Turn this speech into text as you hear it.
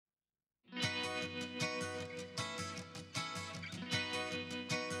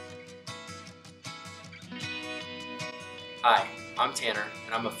Hi, I'm Tanner,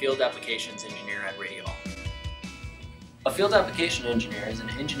 and I'm a Field Applications Engineer at Radiall. A Field Application Engineer is an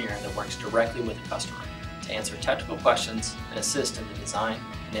engineer that works directly with a customer to answer technical questions and assist in the design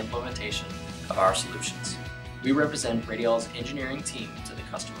and implementation of our solutions. We represent Radiall's engineering team to the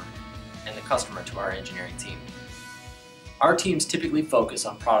customer, and the customer to our engineering team. Our teams typically focus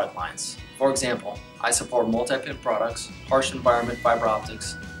on product lines. For example, I support multi-pin products, harsh environment fiber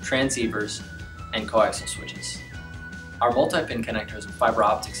optics, transceivers, and coaxial switches. Our multi-pin connectors and fiber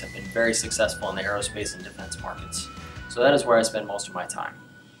optics have been very successful in the aerospace and defense markets, so that is where I spend most of my time.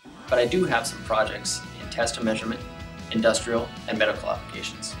 But I do have some projects in test and measurement, industrial, and medical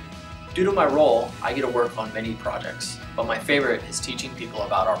applications. Due to my role, I get to work on many projects, but my favorite is teaching people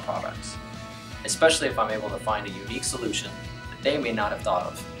about our products, especially if I'm able to find a unique solution that they may not have thought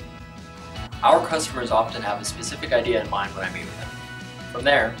of. Our customers often have a specific idea in mind when I meet with them. From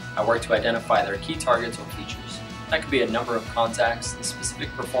there, I work to identify their key targets or features. That could be a number of contacts, the specific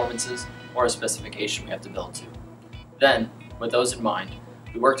performances, or a specification we have to build to. Then, with those in mind,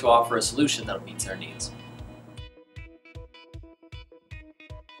 we work to offer a solution that meets their needs.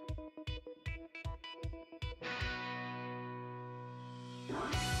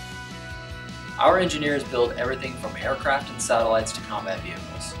 Our engineers build everything from aircraft and satellites to combat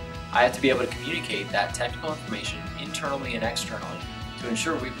vehicles. I have to be able to communicate that technical information internally and externally to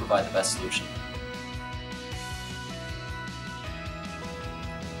ensure we provide the best solution.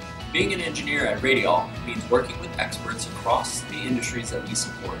 Being an engineer at Radiall means working with experts across the industries that we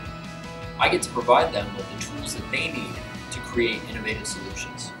support. I get to provide them with the tools that they need to create innovative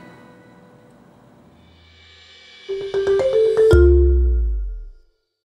solutions.